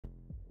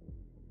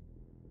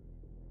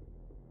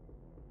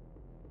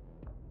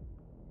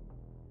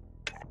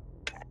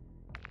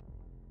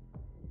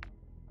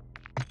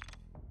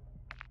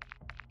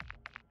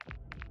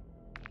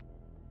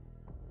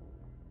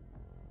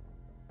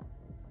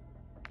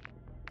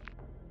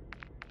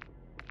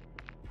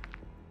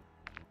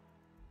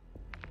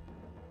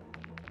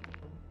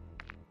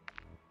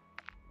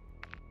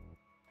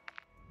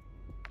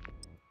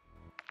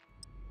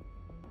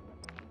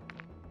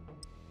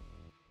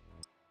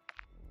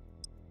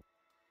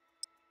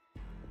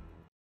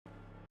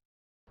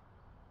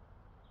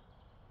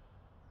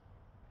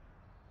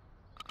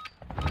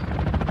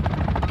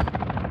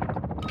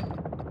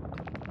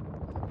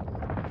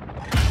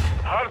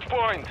hard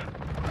point.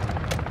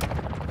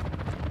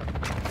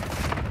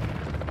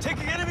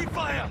 Taking enemy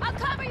fire! I'll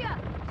cover you!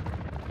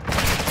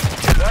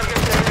 Target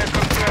area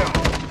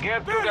confirmed. Get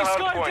to the Barely hard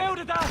scored point. out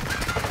of that!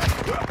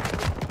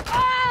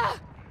 Ah!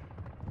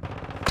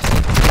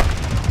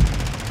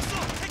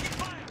 Taking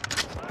fire!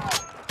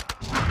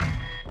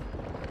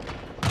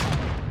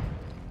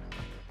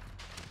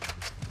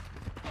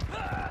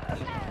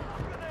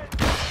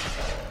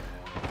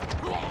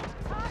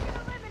 Target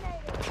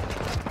eliminated!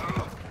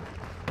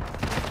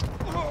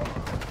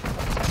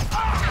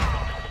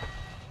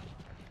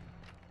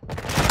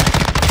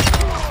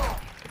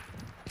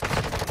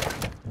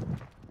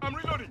 I'm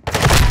reloading!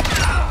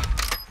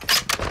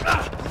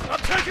 I'm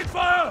taking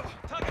fire!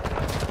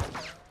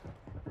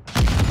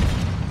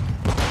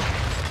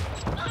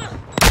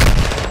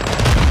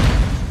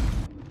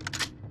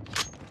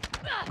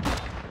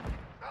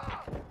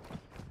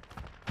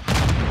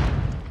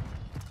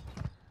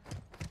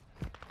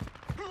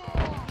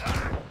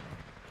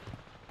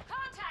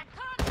 Contact!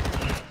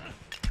 Contact!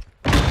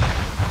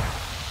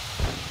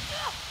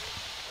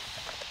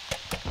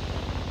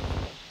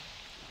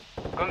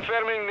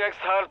 Confirming next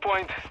hard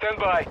point. Stand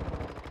by.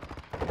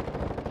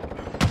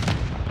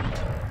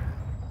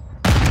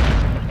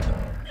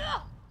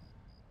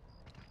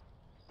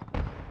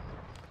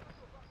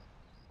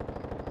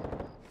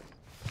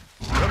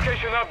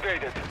 Location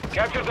updated.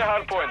 Capture the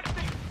hard point.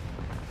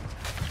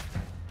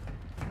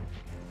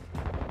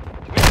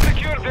 We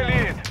secured the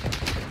lead.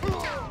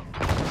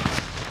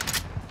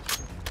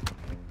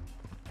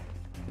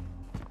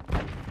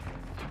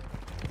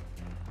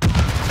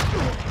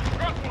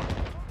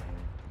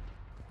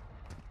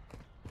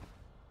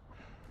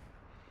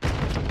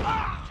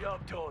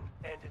 Job done.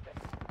 Ended it.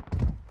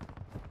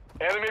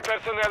 Enemy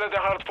personnel at the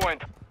hard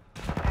point.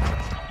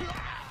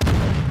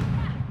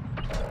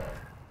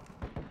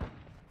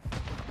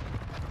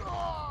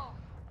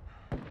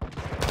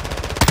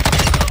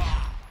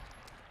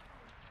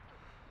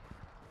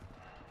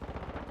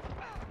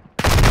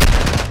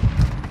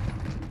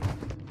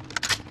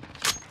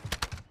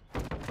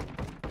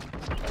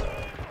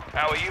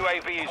 Our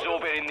UAV is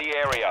orbiting the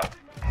area.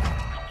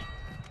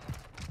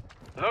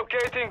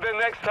 Locating the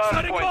next hard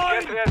Setting point.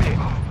 mine! Get ready.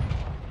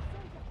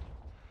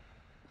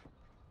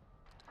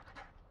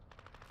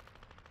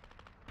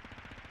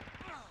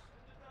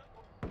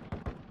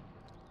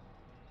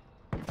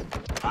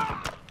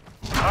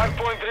 Hard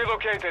point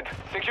relocated.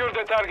 Secure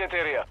the target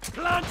area.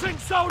 Planting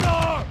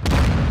sonar!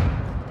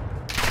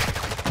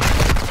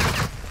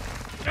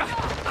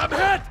 I'm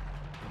hit!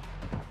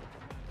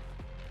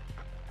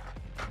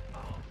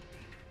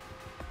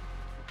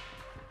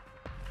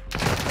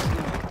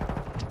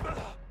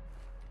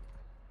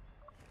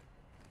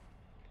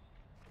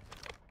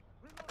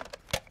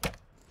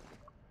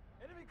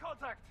 Enemy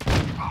contact!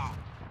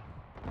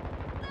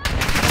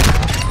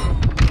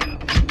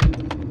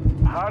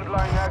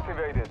 Hardline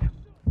activated.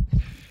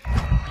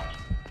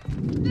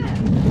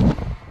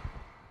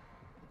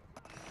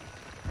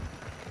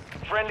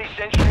 Friendly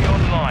sentry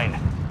online.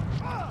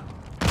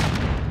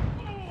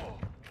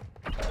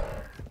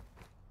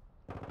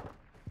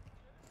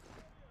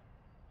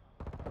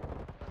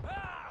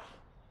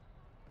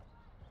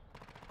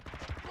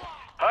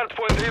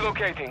 Hardpoint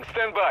relocating.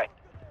 Stand by.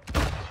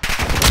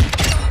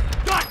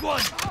 Got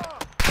one!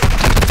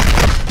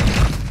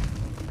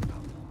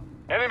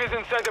 Enemies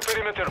inside the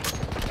perimeter.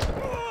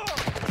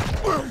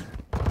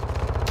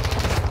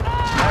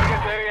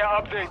 Target area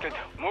updated.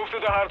 Move to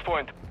the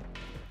hardpoint.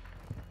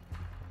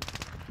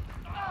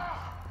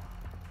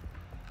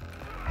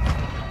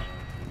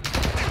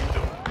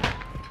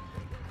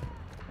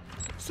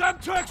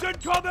 Semtex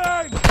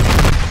incoming!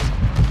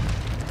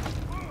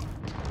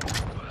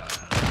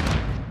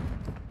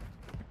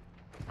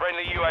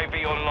 Friendly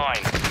UAV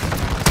online.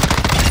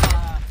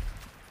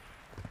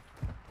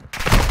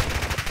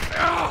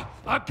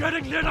 I'm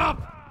getting lit up!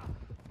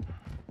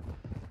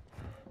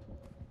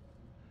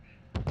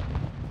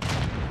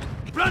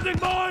 Planting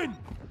mine!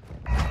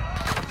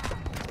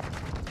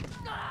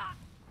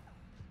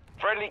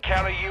 Friendly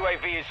counter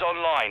UAV is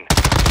online.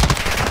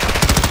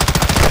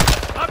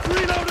 I'm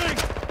reloading!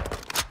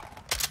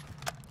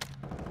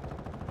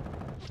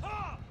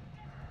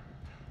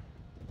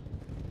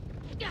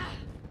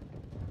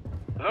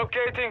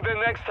 Locating the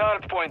next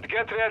hardpoint.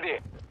 Get ready.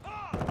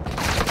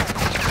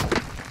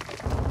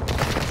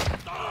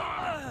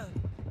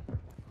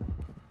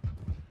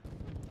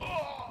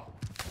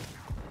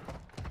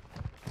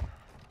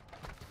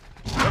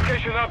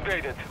 Location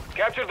updated.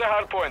 Capture the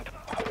hardpoint.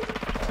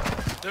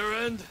 Their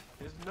end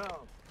is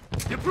now.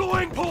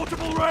 Deploying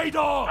portable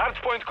radar!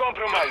 Hardpoint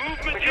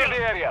compromised. Secure the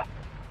area.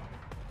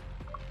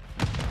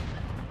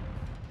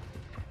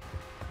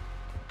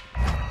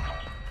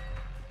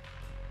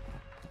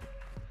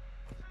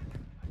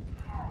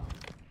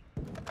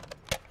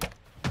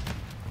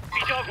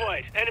 Dog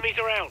wide. Enemies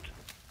around.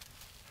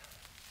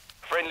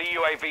 Friendly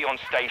UAV on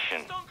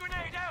station. Stun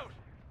grenade out!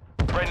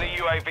 Friendly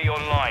UAV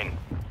online.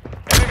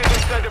 Enemies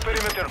inside the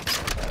perimeter.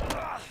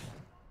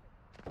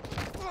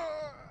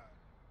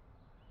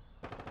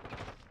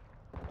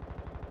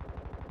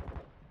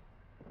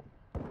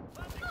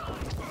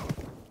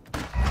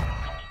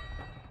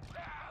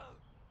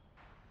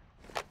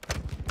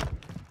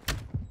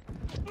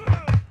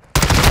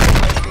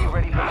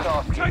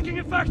 Tracking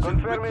infection!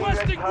 Confirming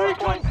Requesting next hard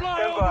recon point.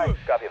 Stand by. flyover!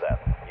 Copy that.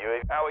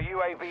 UAV. Our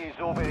UAV is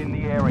orbiting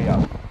the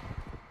area.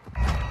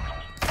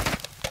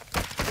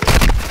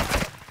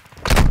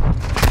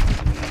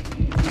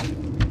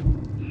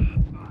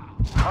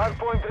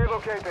 Hardpoint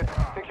relocated.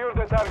 Secure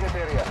the target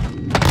area.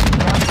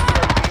 UAV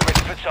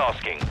ready for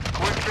tasking.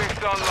 Quick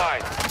fix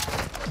online.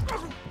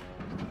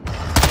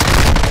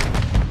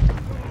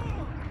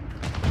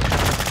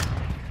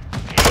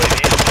 UAV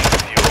is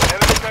being fuel.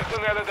 Enemy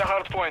personnel at the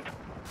hardpoint.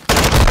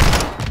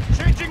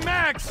 Changing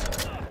mags!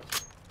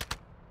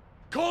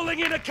 Calling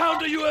in a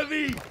counter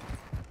UAV!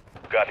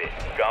 Copy.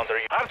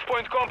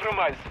 Hardpoint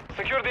compromised.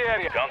 Secure the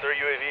area. Counter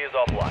UAV is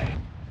offline.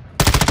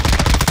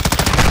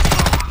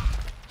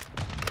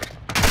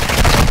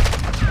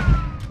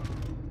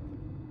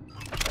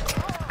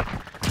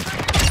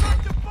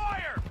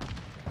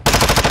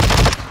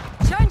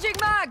 Changing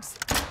mags!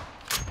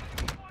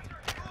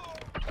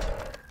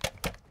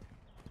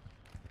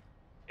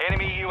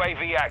 Enemy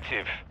UAV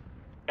active.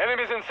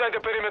 Enemies inside the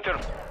perimeter.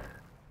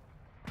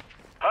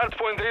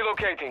 Hardpoint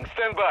relocating.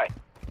 Stand by.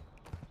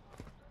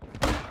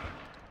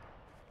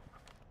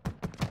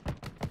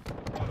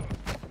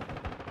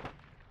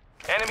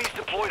 Enemies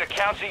deployed a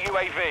counter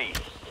UAV.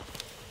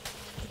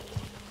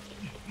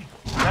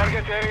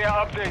 Target area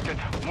updated.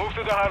 Move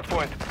to the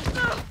hardpoint.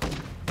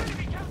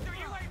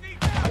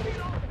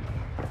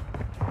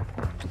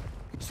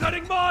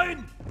 Setting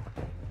mine!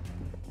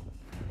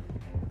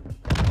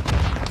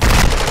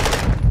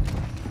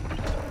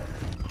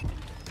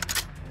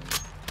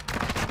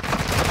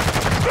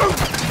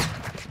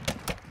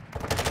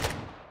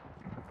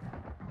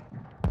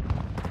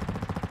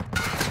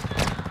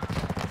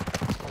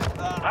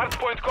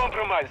 Hardpoint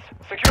compromised.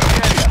 Secure the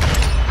area.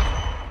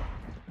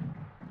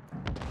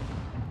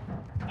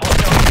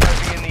 Hostile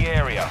UAV in the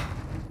area.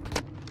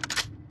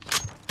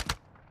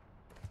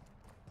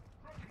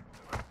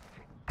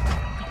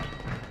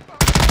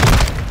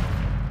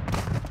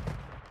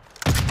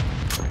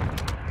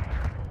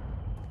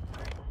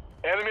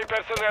 Enemy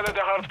personnel at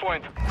the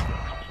hardpoint.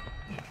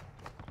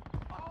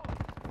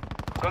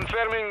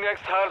 Confirming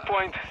next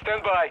hardpoint.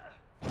 Stand by.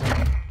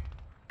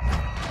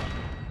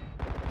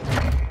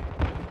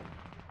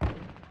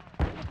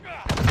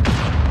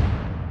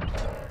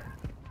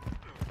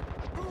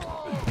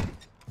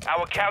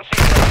 Our counter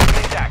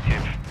UAV is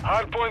active.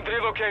 Hardpoint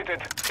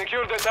relocated.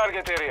 Secure the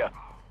target area.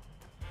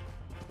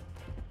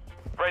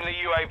 Friendly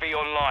UAV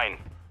online.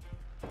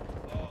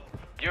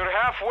 You're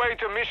halfway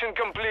to mission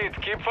complete.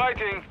 Keep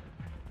fighting.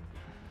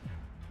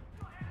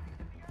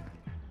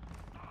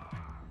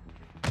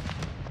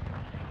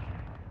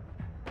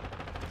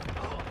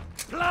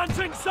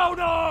 Planting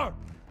sonar!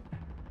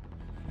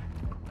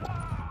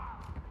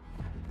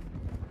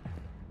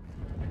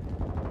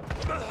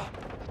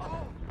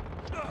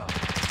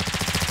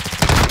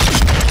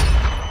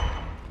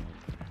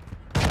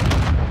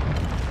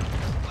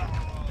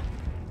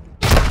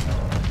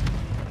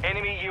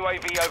 Enemy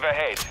UAV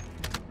overhead.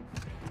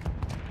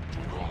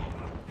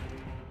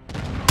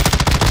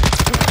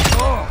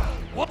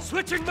 What?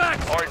 Switching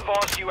mags! Our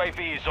advanced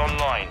UAV is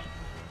online.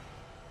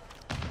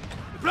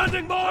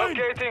 Branding mine!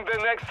 Locating the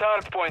next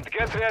hardpoint.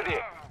 Get ready.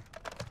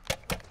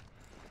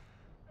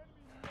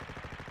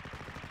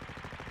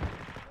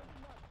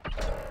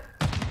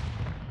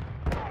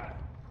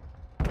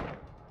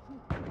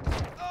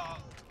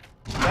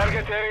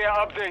 Target area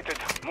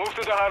updated. Move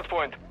to the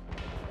hardpoint.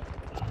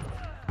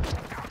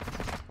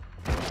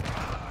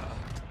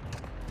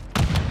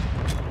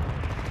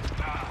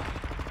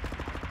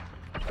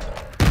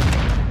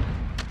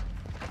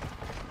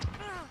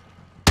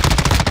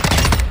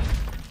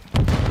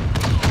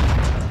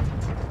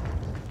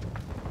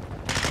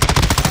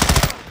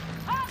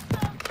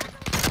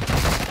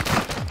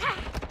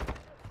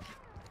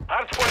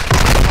 Hardpoint.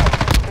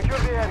 Secure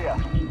the area.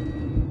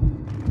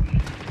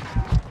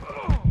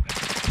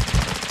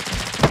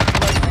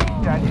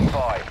 Standing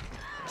by.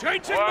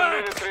 Changing 1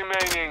 mags! minute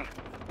remaining.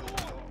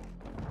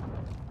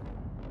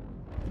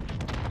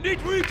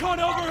 Need recon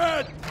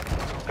overhead!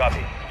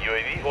 Copy.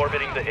 UAV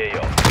orbiting the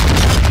AO.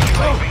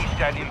 UAV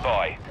standing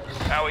by.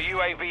 Our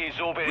UAV is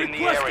orbiting the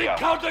Requesting area.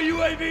 counter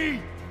UAV!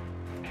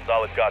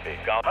 Solid copy.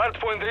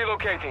 Hardpoint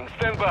relocating.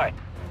 Stand by.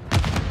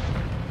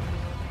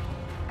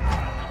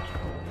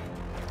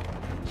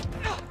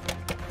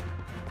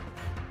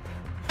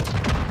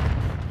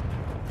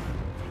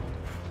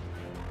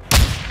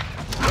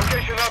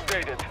 Location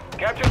updated.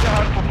 Capture the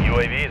hardpoint.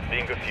 UAV is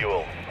being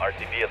refueled.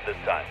 RTB at this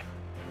time.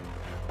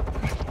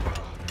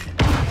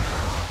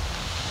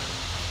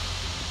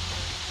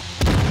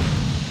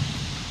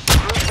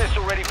 Cruise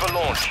missile ready for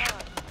launch.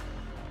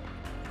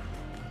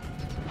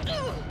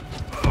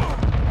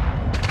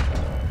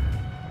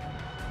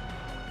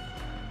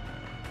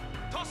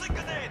 Tossing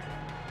grenade!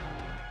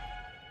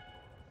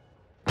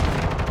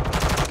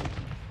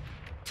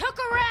 Took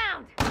a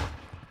round!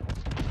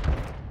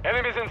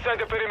 Enemies inside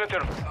the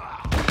perimeter.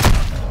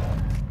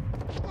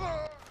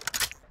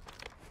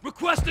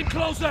 Requesting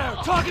close air!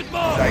 Target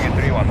mark! Tiger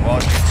 3-1,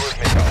 launching cruise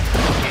missile.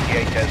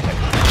 ETA testing.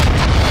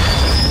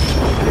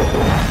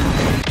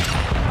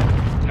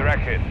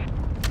 Direct hit.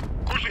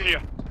 Moving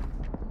here.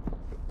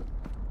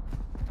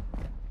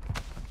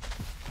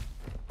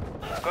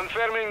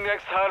 Confirming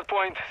next hard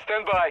point.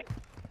 Stand by.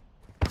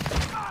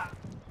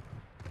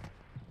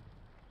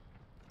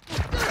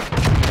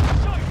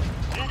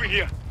 Moving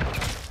here.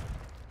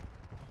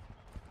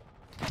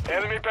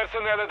 Enemy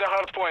personnel at the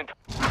hard point.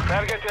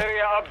 Target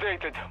area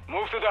updated.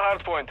 Move to the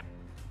hard point.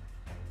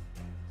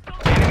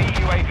 Enemy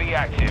UAV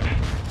active.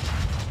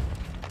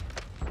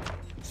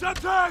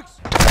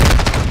 Semtex!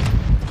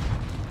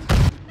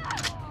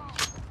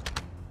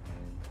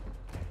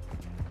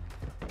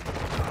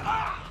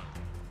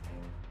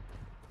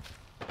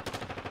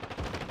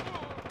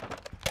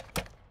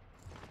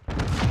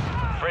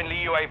 Friendly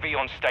UAV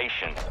on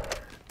station.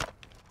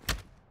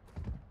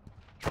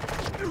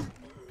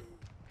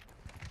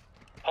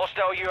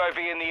 Hostile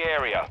UAV in the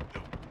area.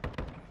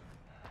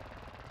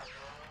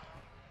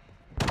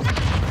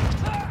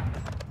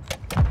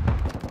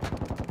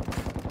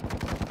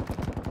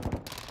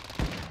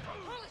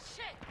 Holy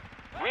shit!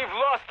 We've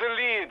lost the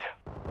lead.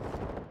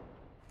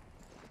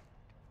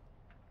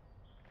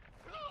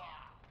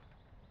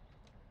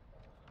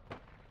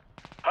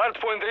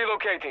 Hardpoint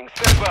relocating.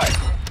 Stand by.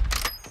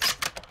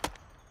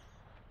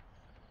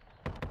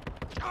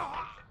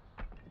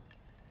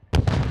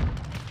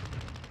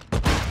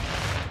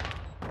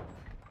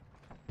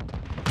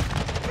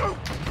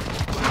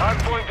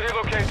 Hardpoint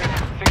relocated.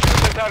 Secure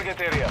the target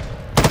area.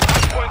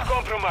 Hardpoint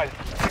compromised.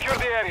 Secure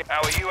the area.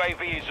 Our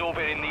UAV is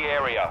orbiting the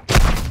area.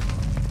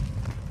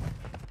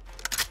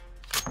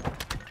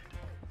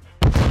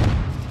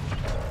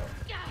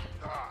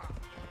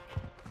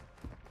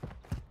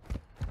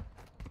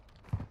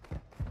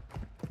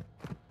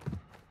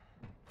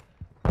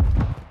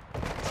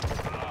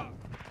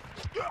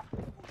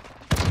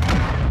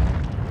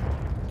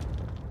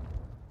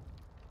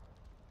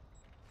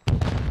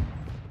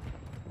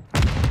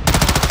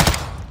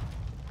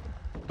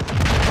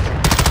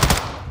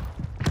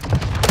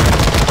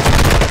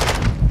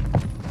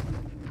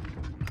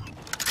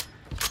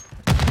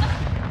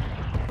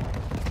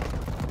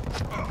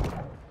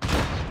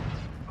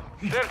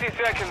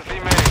 Seconds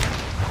remaining.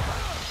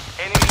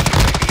 Enemy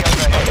UAV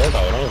overhead.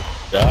 Cabrón,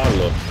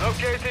 diablo.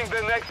 Locating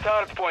the next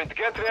hard point.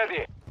 Get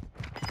ready.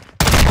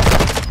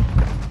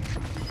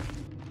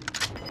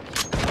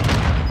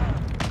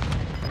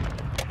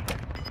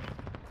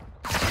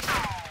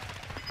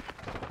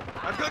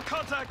 I've got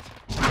contact!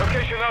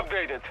 Location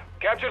updated.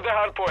 Capture the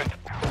hard point.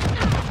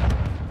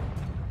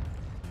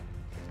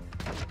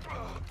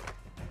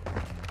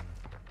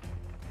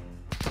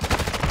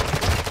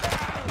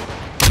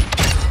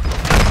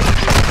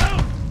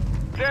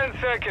 Ten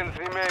seconds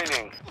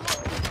remaining.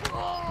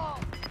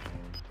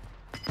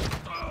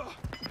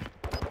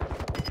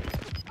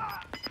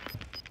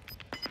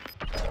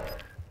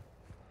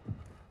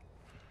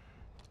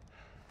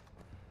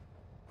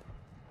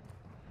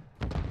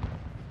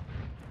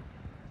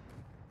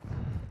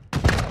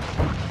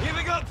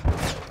 Healing up!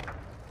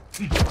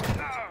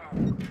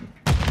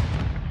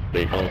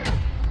 Dijo.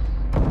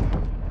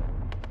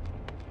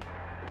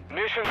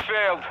 Mission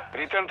failed.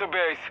 Return to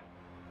base.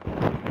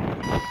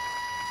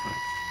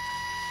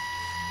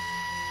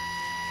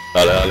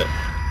 Dale, dale.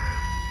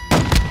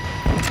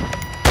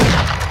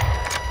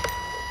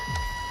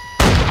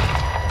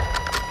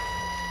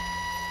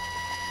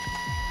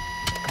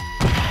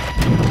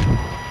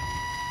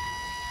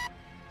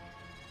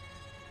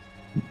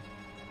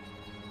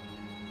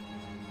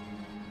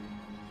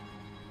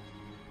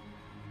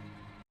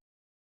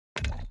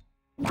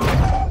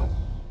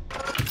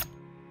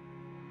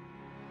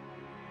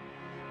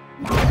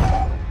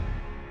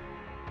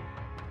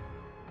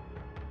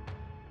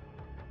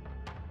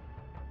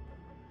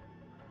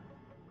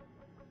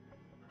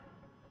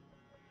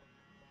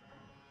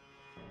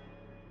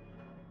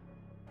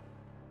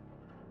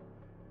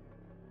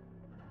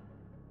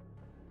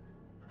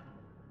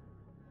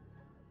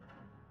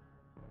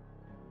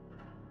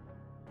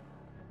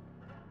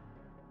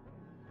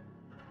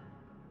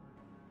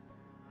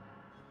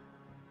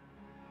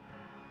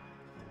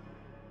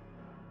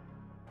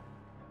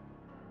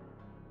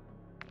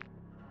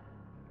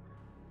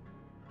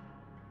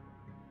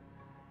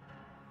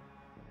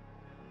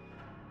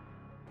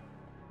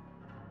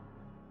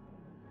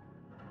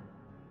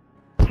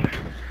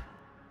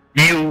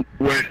 You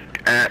work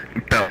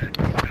at Bell.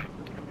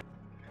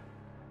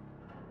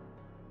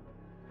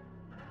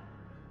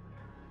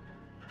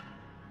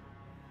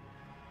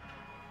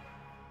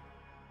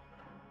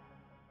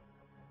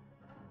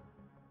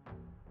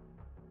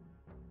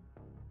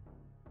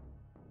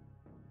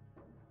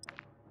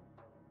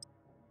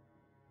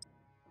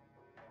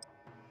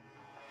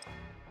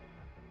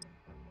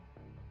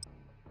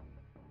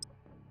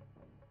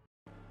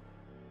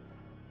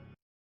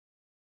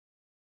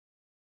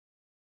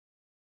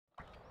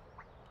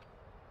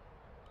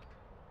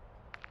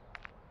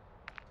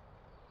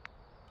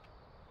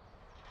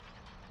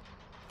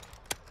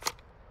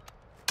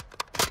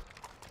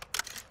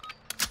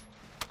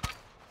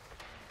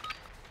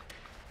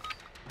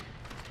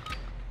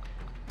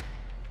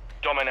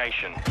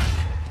 Domination.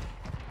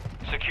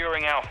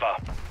 Securing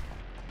Alpha.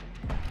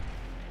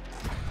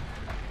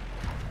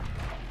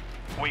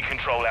 We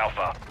control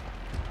Alpha.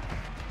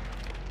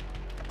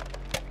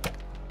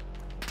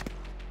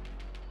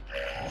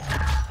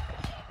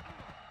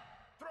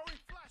 Throwing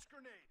flash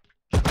grenade.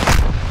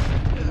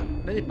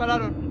 Me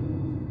dispararon.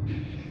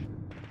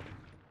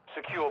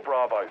 Secure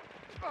Bravo.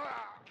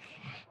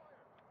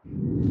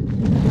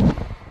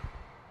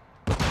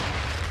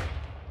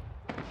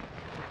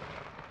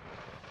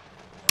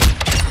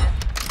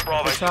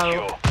 Bravo Pesado.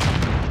 secure.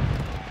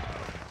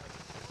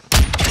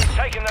 We've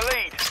taken the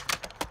lead.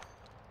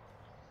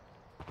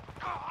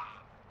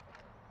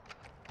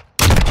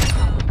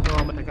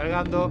 No, me está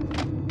cargando.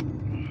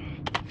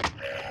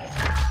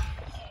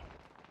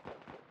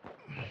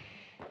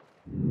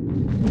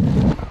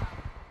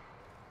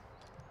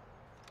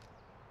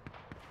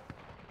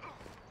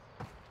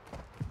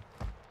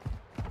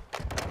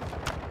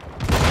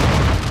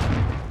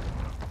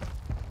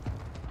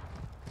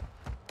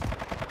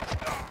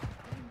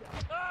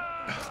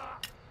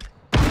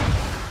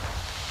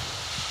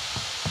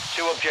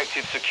 Two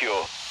objectives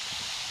secure.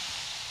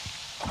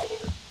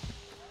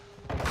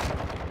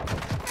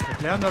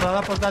 Desplegando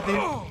radar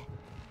portátil.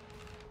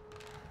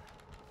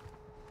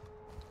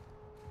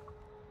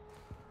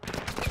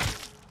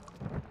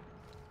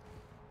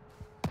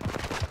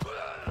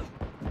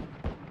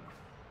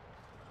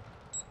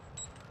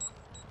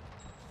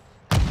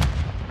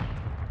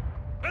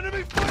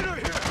 Enemy fighter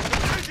here.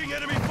 Taking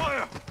enemy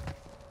fire.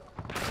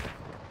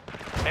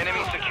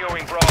 Enemy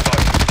securing Bravo.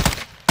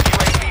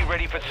 UAV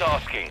ready for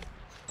tasking.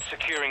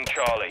 Securing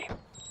Charlie.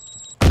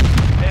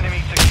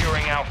 Enemy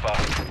securing Alpha.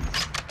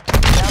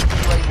 Counter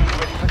UAV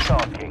ready for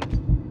tasking.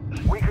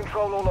 We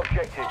control all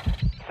objectives.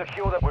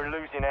 Secure that we're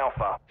losing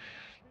Alpha.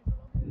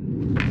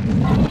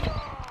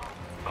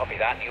 Copy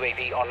that.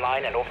 UAV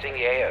online and orbiting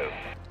the AO.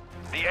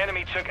 The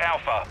enemy took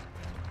Alpha.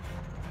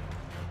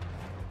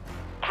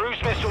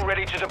 Cruise missile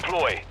ready to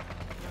deploy.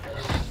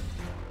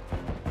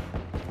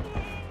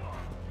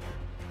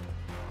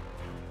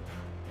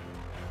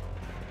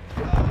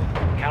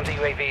 Counter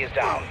UAV is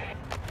down.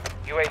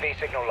 UAV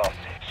signal lost.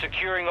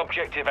 Securing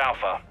objective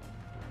Alpha.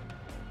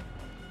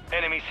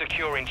 Enemy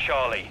securing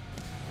Charlie.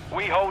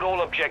 We hold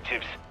all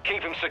objectives.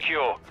 Keep them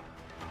secure.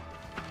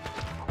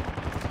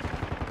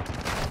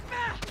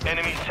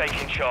 Enemies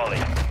taking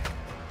Charlie.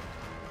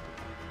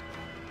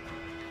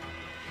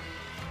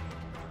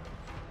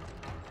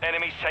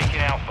 Enemies taking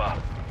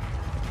Alpha.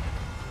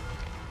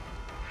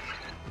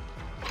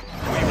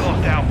 We've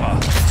lost Alpha.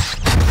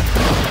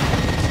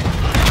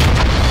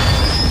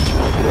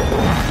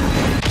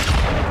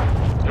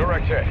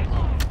 Direct hit.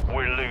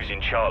 We're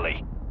losing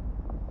Charlie.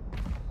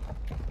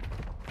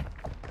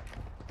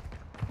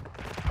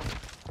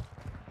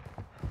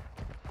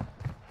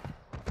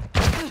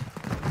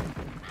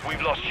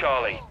 We've lost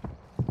Charlie.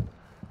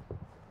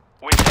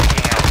 We're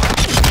taking Alpha.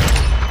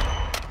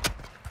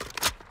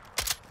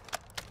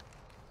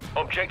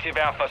 Objective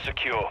Alpha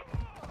secure.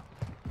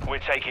 We're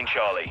taking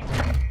Charlie.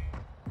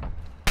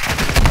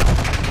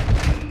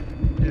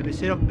 Me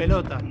hicieron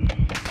pelota.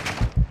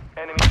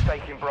 Enemies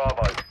taking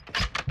Bravo.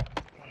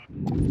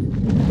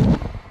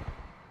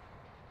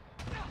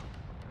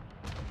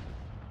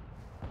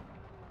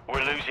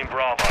 We're losing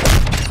Bravo.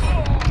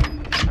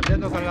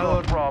 Cambiando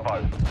cargador.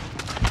 Bravo.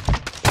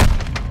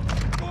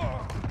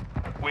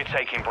 We're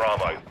taking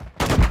Bravo.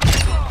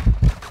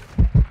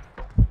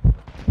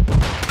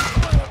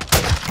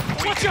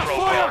 We control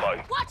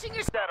Bravo. Watching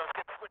your Shadows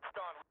get switched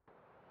on.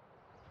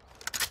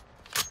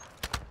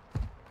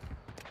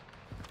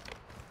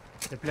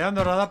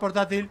 Desplegando radar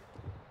portátil.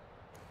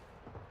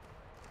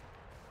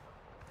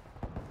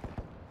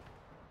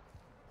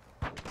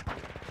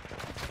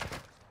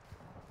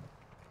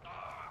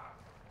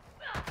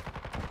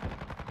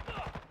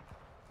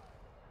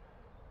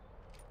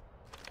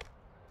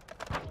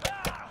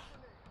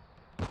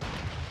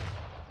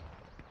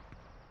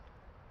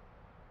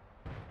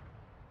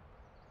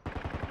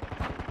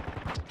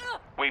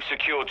 We've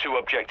secured two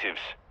objectives.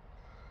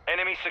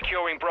 Enemy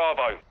securing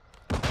Bravo.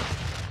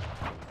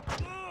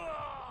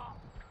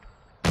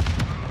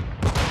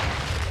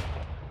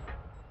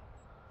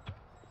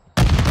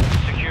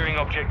 Securing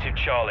objective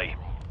Charlie.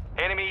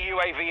 Enemy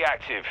UAV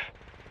active.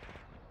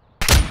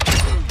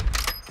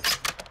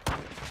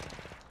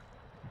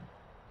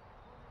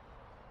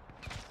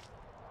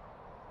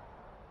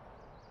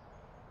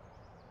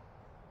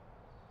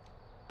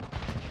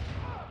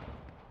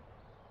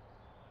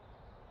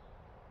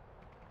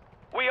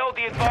 We hold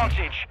the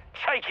advantage.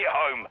 Take it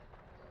home.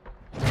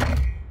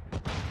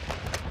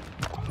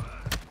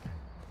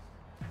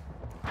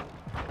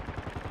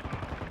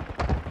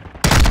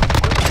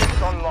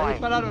 Me Online.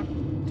 dispararon.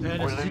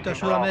 Necesito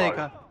ayuda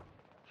médica.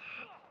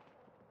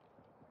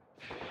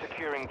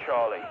 Securing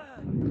Charlie.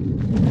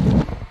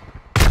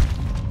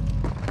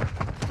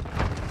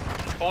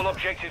 All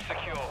objectives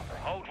secure.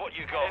 Hold what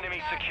you got.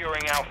 Enemy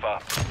securing Alpha.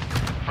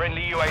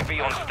 Friendly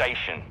UAV on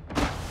station.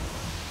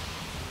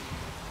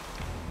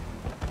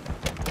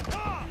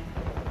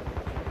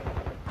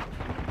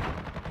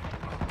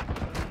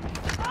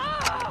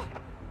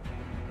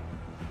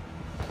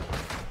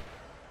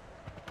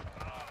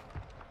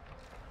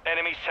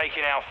 Enemies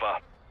taking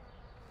Alpha.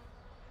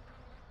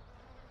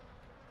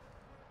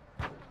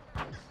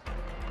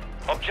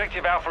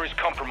 Objective Alpha is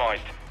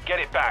compromised. Get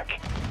it back.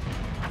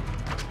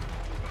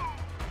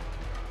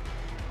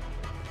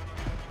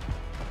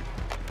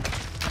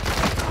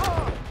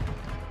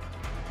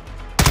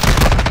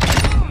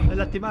 Me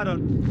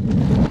lastimaron.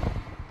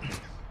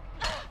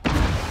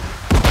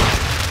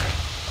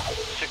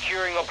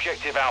 Securing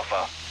Objective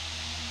Alpha.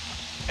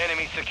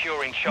 Enemy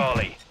securing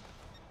Charlie.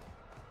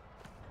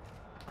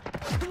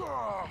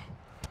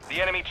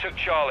 The enemy took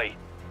Charlie.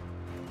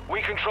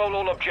 We control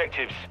all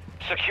objectives.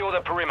 Secure the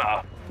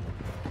perimeter.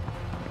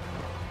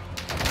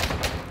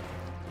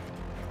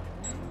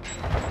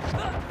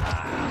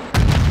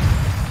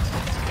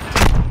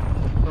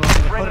 No, me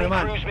corre Friendly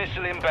mal. cruise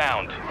missile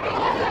inbound.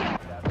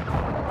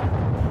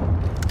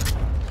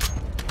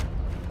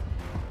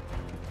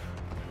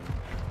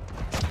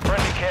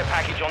 Friendly care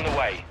package on the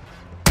way.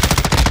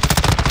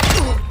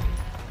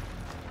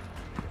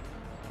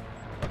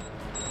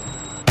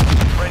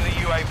 Friendly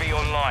UAV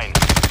online.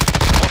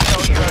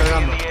 Hostile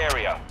UAV in the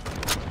area.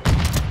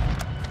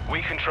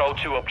 We control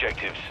 2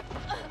 objectives.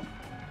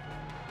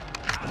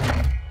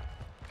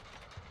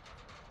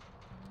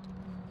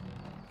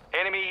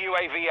 Enemy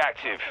UAV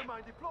active.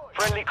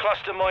 Friendly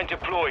cluster mine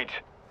deployed.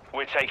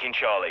 We're taking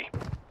Charlie.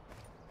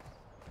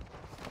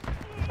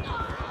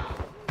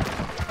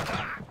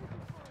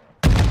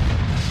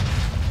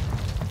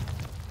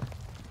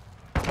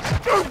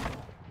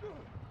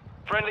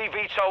 Friendly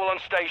VTOL on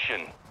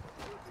station.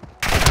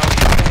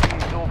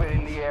 UAV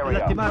orbiting the area.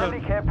 Lastimaron.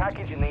 Friendly care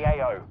package in the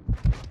AO.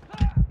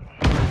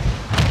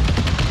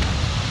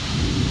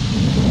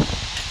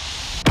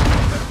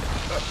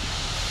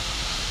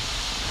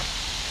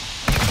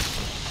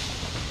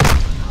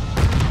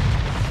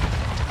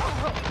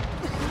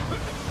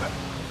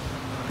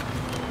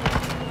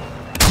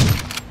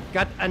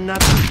 Got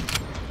another.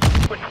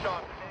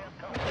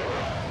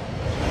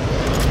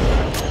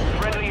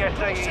 Friendly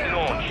SAE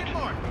launched.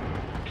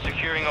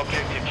 Securing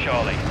objective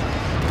Charlie.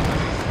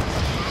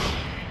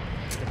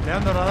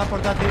 Desplegando radar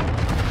portátil.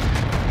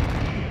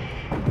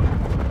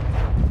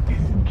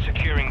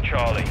 Securing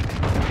Charlie.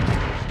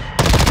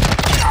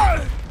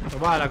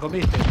 Tomá, la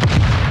comiste.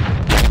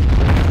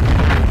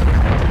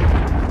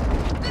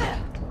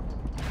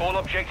 All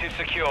objectives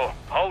secure.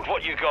 Hold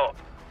what you got.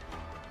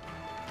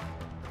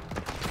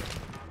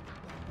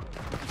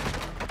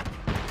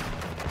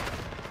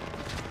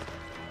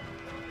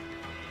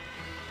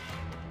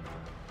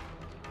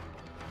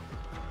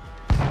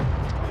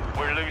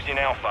 We're losing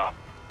Alpha.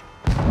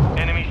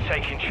 Enemies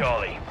taking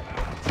Charlie.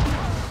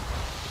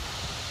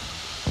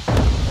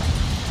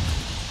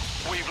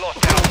 We've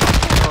lost Alpha.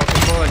 No, qué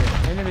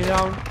cojones. Enemy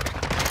down.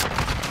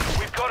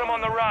 We've got him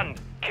on the run.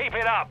 Keep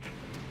it up.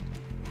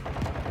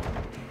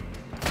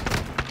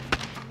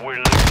 We're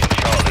losing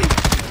Charlie.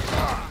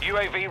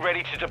 UAV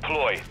ready to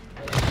deploy.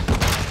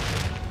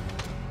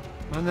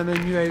 Mándame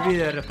un UAV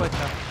de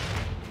respuesta.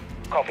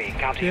 Copy.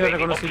 Counter Quiero UAV.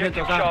 reconocimiento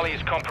Objective acá. Charlie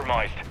is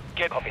compromised.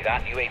 Get Copy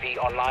that. UAV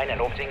online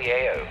and orbiting the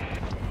AO.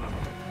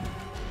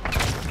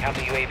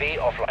 Counter UAV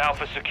offline.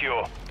 Alpha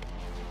secure.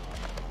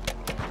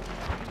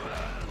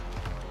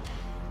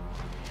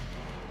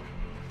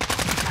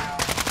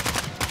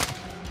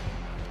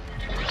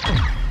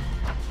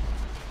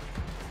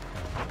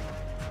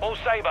 All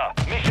Saber,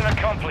 mission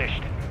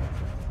accomplished.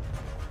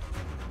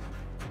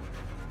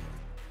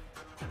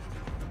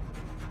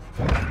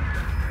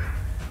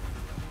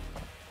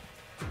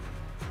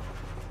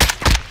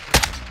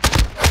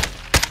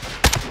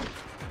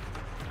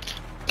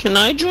 Can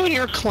I join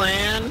your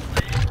clan?